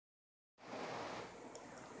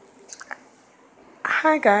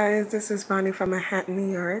Hi guys, this is Brownie from Manhattan,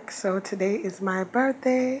 New York. So today is my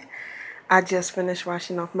birthday. I just finished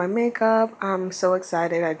washing off my makeup. I'm so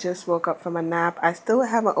excited. I just woke up from a nap. I still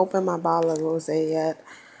haven't opened my bottle of rosé yet.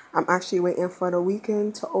 I'm actually waiting for the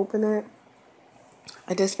weekend to open it.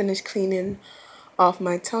 I just finished cleaning off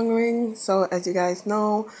my tongue ring. So as you guys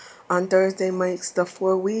know, on Thursday makes the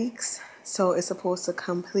 4 weeks. So it's supposed to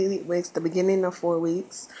completely makes the beginning of 4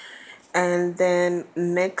 weeks. And then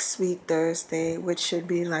next week, Thursday, which should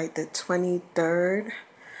be like the 23rd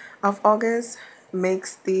of August,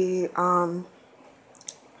 makes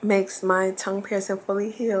makes my tongue piercing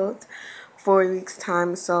fully healed. 4 weeks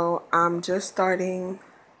time. So I'm just starting.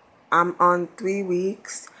 I'm on 3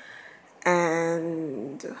 weeks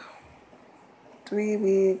and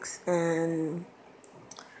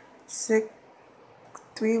 6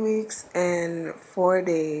 3 weeks and 4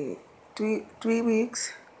 days. 3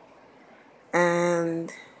 weeks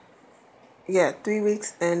and yeah, 3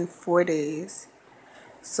 weeks and 4 days.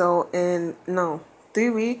 So 3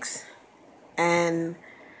 weeks and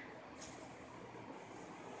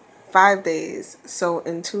 5 days. So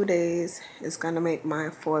in 2 days it's gonna make my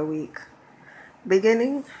 4-week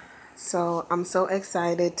beginning. So I'm so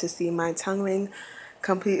excited to see my tongue ring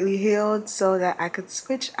completely healed so that I could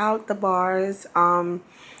switch out the bars.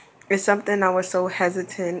 It's something I was so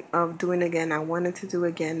hesitant of doing again. I wanted to do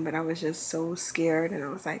again, but I was just so scared. And I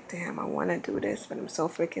was like, damn, I want to do this, but I'm so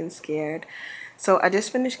freaking scared. So I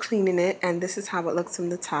just finished cleaning it, and this is how it looks from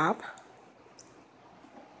the top.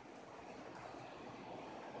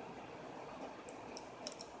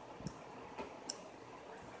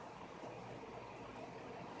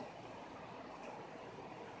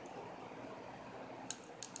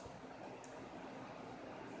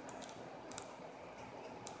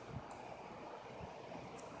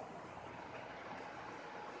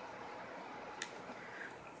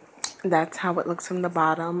 That's how it looks from the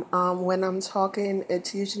bottom. When I'm talking,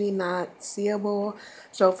 it's usually not seeable.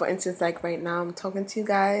 So for instance, like right now, I'm talking to you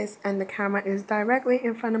guys and the camera is directly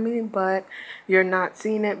in front of me, but you're not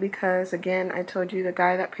seeing it because, again, I told you the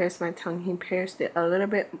guy that pierced my tongue, he pierced it a little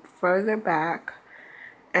bit further back.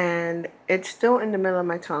 And it's still in the middle of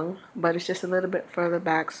my tongue, but it's just a little bit further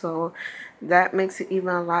back. So that makes it even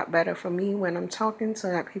a lot better for me when I'm talking, so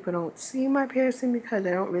that people don't see my piercing, because I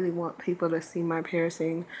don't really want people to see my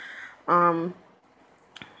piercing.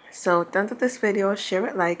 So done with this video. Share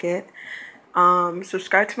it, like it.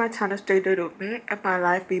 Subscribe to my channel, stay tuned with me and my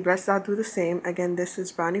life. Be blessed, I'll do the same. Again, this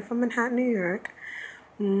is Brownie from Manhattan, New York.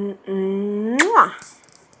 Mwah.